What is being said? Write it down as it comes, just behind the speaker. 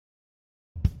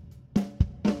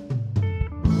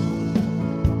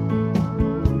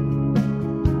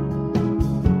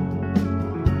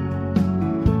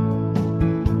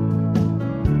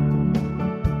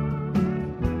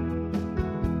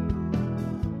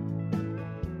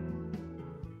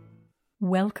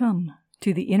Welcome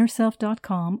to the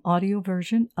InnerSelf.com audio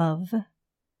version of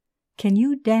Can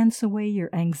You Dance Away Your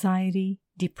Anxiety,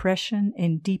 Depression,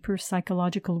 and Deeper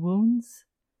Psychological Wounds?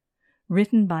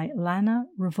 Written by Lana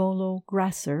Rivolo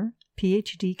Grasser,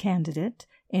 PhD candidate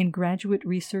and graduate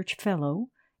research fellow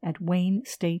at Wayne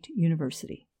State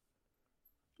University.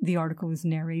 The article is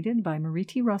narrated by Marie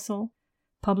T. Russell,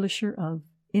 publisher of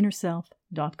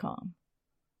InnerSelf.com.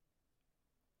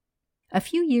 A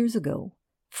few years ago,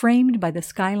 framed by the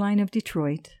skyline of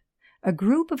Detroit, a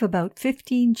group of about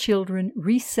 15 children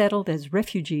resettled as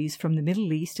refugees from the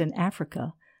Middle East and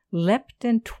Africa leapt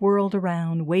and twirled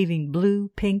around, waving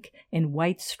blue, pink, and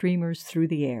white streamers through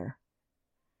the air.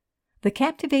 The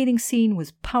captivating scene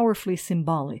was powerfully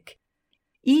symbolic.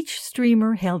 Each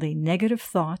streamer held a negative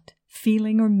thought,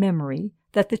 feeling, or memory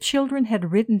that the children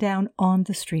had written down on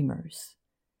the streamers.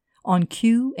 On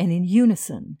cue and in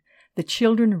unison, the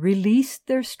children released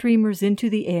their streamers into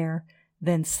the air,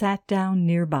 then sat down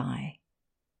nearby.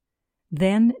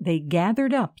 Then they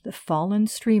gathered up the fallen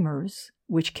streamers,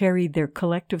 which carried their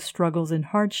collective struggles and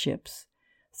hardships,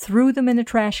 threw them in a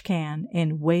trash can,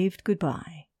 and waved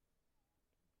goodbye.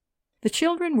 The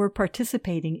children were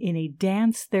participating in a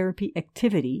dance therapy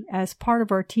activity as part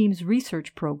of our team's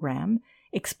research program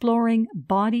exploring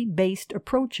body-based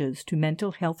approaches to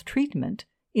mental health treatment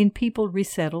in people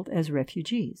resettled as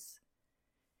refugees.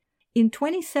 In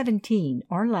 2017,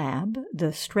 our lab,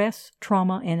 the Stress,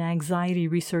 Trauma, and Anxiety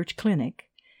Research Clinic,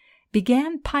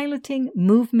 began piloting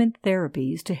movement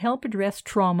therapies to help address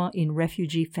trauma in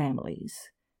refugee families.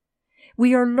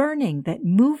 We are learning that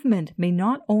movement may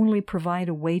not only provide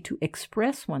a way to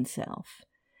express oneself,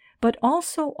 but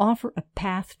also offer a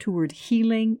path toward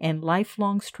healing and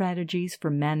lifelong strategies for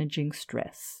managing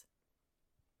stress.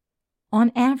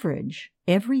 On average,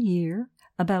 every year,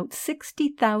 about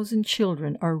 60,000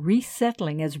 children are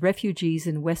resettling as refugees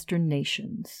in Western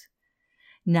nations.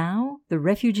 Now, the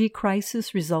refugee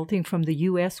crisis resulting from the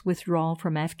U.S. withdrawal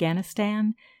from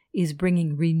Afghanistan is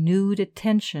bringing renewed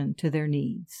attention to their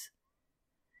needs.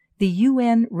 The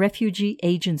UN Refugee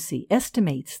Agency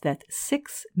estimates that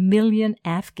 6 million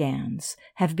Afghans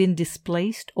have been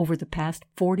displaced over the past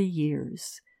 40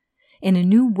 years, and a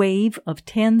new wave of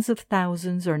tens of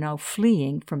thousands are now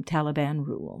fleeing from Taliban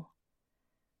rule.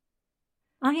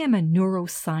 I am a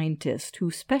neuroscientist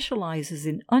who specializes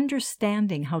in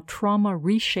understanding how trauma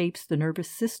reshapes the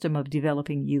nervous system of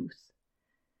developing youth.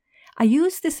 I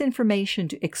use this information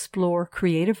to explore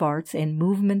creative arts and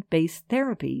movement-based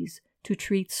therapies to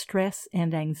treat stress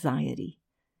and anxiety.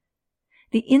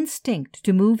 The instinct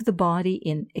to move the body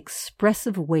in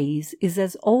expressive ways is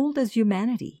as old as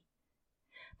humanity.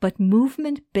 But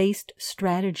movement-based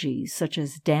strategies such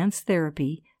as dance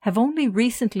therapy have only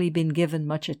recently been given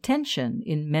much attention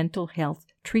in mental health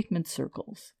treatment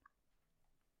circles.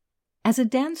 As a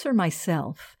dancer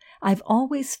myself, I've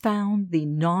always found the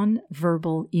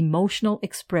non-verbal emotional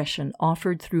expression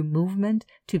offered through movement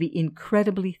to be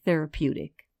incredibly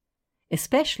therapeutic,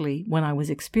 especially when I was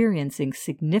experiencing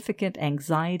significant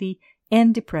anxiety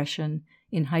and depression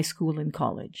in high school and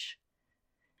college.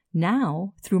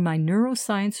 Now, through my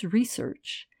neuroscience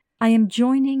research, I am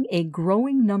joining a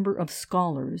growing number of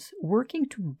scholars working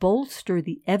to bolster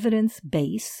the evidence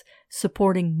base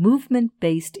supporting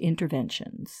movement-based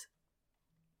interventions.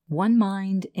 One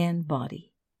mind and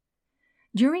body.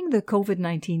 During the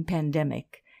COVID-19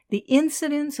 pandemic, the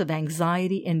incidence of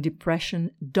anxiety and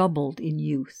depression doubled in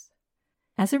youth.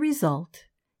 As a result,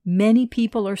 many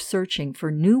people are searching for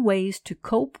new ways to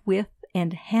cope with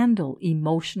and handle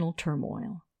emotional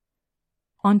turmoil.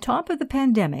 On top of the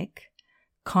pandemic,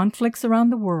 conflicts around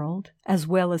the world, as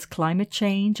well as climate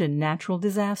change and natural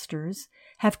disasters,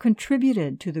 have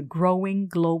contributed to the growing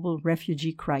global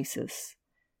refugee crisis.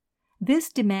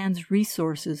 This demands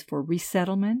resources for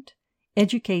resettlement,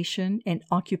 education and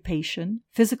occupation,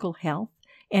 physical health,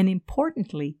 and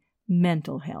importantly,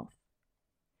 mental health.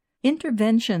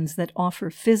 Interventions that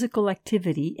offer physical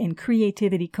activity and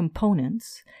creativity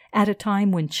components at a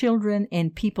time when children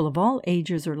and people of all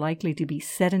ages are likely to be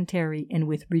sedentary and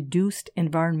with reduced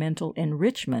environmental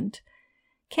enrichment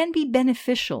can be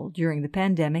beneficial during the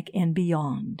pandemic and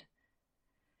beyond.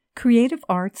 Creative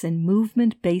arts and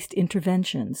movement-based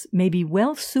interventions may be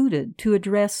well suited to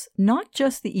address not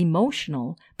just the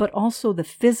emotional but also the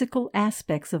physical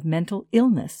aspects of mental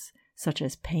illness, such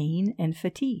as pain and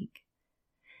fatigue.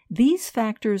 These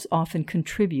factors often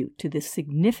contribute to the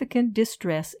significant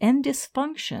distress and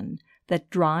dysfunction that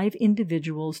drive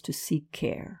individuals to seek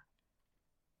care.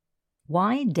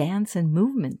 Why dance and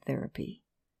movement therapy?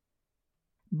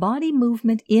 body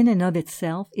movement in and of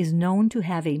itself is known to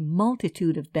have a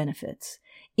multitude of benefits,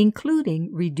 including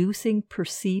reducing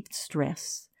perceived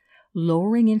stress,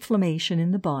 lowering inflammation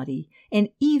in the body, and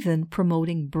even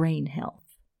promoting brain health.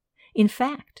 In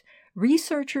fact,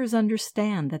 researchers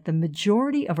understand that the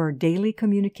majority of our daily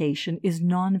communication is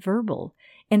nonverbal,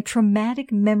 and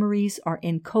traumatic memories are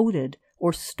encoded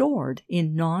or stored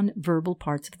in nonverbal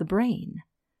parts of the brain.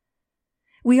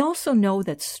 We also know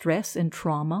that stress and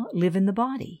trauma live in the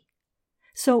body.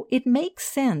 So it makes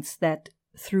sense that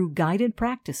through guided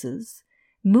practices,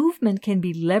 movement can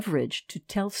be leveraged to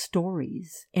tell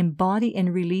stories, embody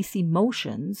and release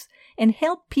emotions, and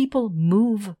help people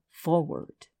move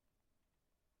forward.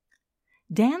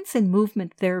 Dance and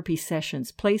movement therapy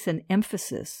sessions place an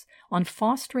emphasis on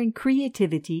fostering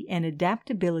creativity and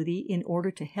adaptability in order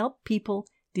to help people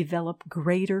develop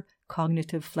greater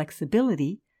cognitive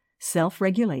flexibility,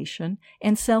 self-regulation,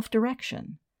 and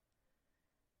self-direction.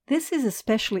 This is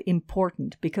especially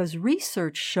important because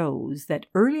research shows that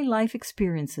early life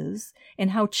experiences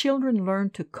and how children learn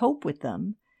to cope with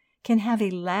them can have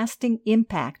a lasting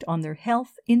impact on their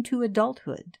health into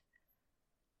adulthood.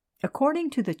 According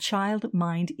to the Child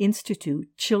Mind Institute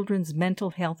Children's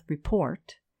Mental Health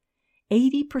Report,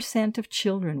 80% of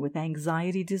children with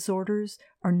anxiety disorders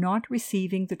are not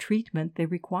receiving the treatment they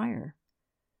require.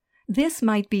 This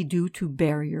might be due to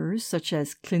barriers such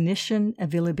as clinician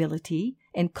availability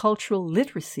and cultural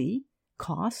literacy,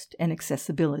 cost and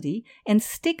accessibility, and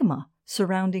stigma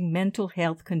surrounding mental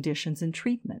health conditions and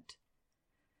treatment.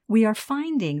 We are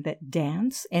finding that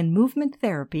dance and movement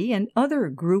therapy and other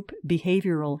group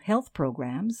behavioral health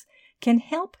programs can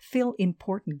help fill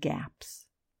important gaps.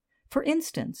 For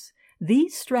instance,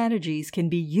 these strategies can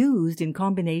be used in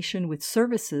combination with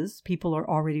services people are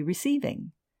already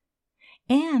receiving.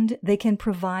 And they can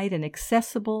provide an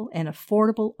accessible and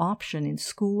affordable option in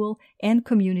school and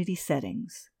community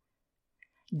settings.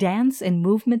 Dance and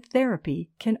movement therapy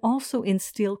can also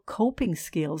instill coping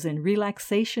skills and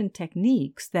relaxation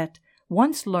techniques that,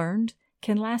 once learned,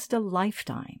 can last a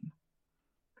lifetime.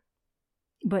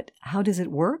 But how does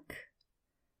it work?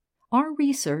 Our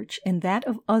research and that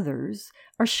of others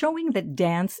are showing that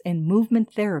dance and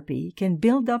movement therapy can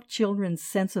build up children's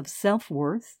sense of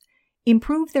self-worth,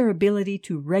 improve their ability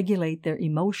to regulate their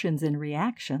emotions and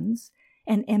reactions,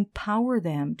 and empower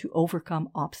them to overcome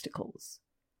obstacles.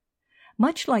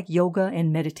 Much like yoga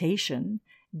and meditation,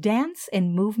 dance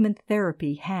and movement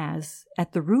therapy has,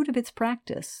 at the root of its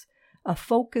practice, a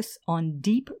focus on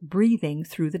deep breathing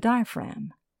through the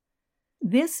diaphragm.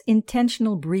 This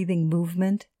intentional breathing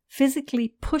movement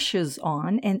physically pushes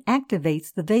on and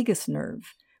activates the vagus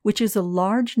nerve, which is a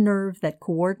large nerve that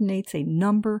coordinates a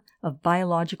number of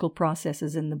biological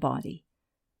processes in the body.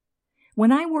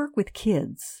 When I work with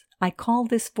kids, I call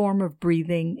this form of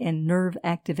breathing and nerve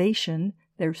activation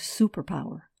their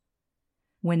superpower.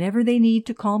 Whenever they need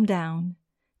to calm down,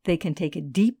 they can take a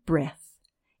deep breath,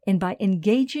 and by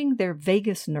engaging their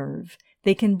vagus nerve,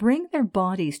 they can bring their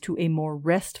bodies to a more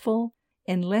restful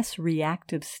and less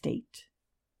reactive state.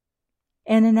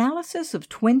 An analysis of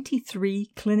 23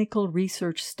 clinical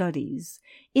research studies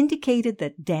indicated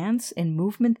that dance and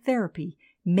movement therapy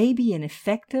may be an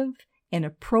effective and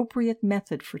appropriate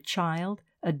method for child,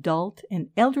 adult, and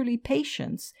elderly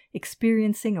patients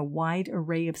experiencing a wide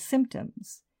array of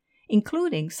symptoms,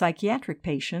 including psychiatric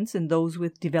patients and those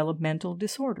with developmental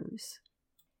disorders.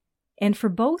 And for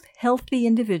both healthy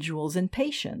individuals and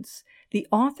patients, the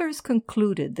authors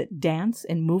concluded that dance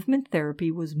and movement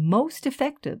therapy was most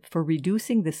effective for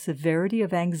reducing the severity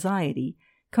of anxiety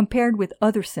compared with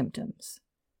other symptoms.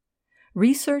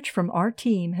 Research from our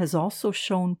team has also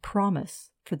shown promise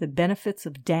for the benefits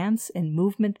of dance and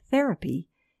movement therapy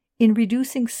in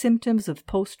reducing symptoms of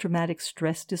post-traumatic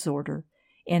stress disorder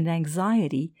and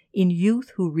anxiety in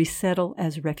youth who resettle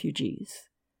as refugees.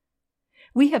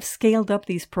 We have scaled up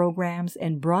these programs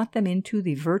and brought them into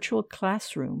the virtual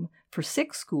classroom for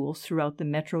 6 schools throughout the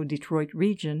Metro Detroit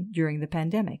region during the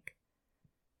pandemic.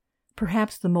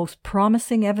 Perhaps the most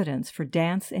promising evidence for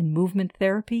dance and movement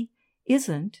therapy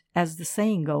isn't, as the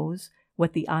saying goes,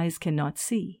 what the eyes cannot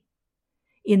see.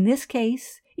 In this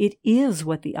case, it is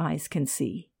what the eyes can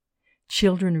see.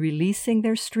 Children releasing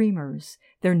their streamers,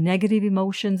 their negative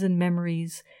emotions and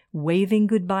memories, waving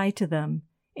goodbye to them,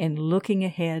 and looking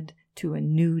ahead to a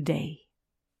new day.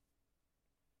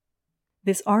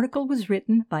 This article was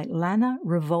written by Lana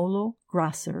Rivolo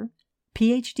Grasser,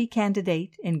 PhD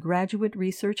candidate and graduate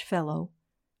research fellow,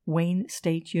 Wayne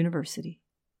State University.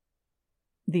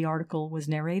 The article was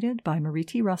narrated by Marie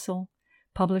T. Russell,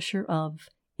 publisher of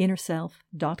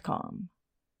InnerSelf.com.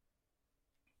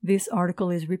 This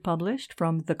article is republished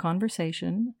from The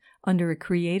Conversation under a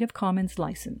Creative Commons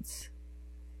license.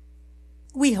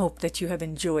 We hope that you have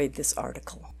enjoyed this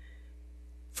article.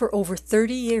 For over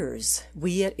 30 years,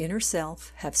 we at Inner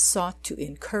Self have sought to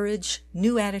encourage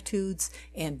new attitudes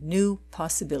and new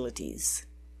possibilities.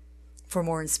 For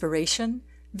more inspiration,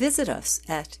 visit us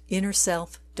at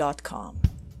innerself.com.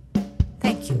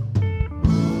 Thank you.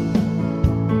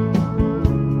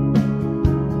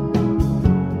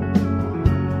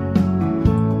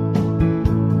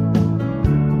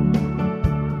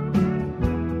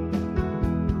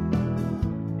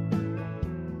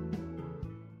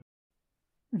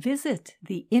 Visit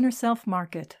the Inner Self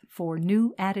Market for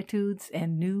new attitudes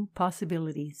and new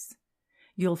possibilities.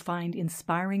 You'll find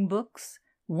inspiring books,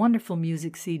 wonderful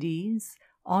music CDs,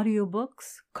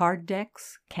 audiobooks, card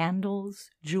decks,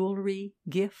 candles, jewelry,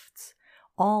 gifts,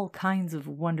 all kinds of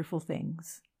wonderful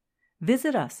things.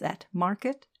 Visit us at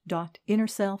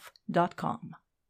market.innerself.com.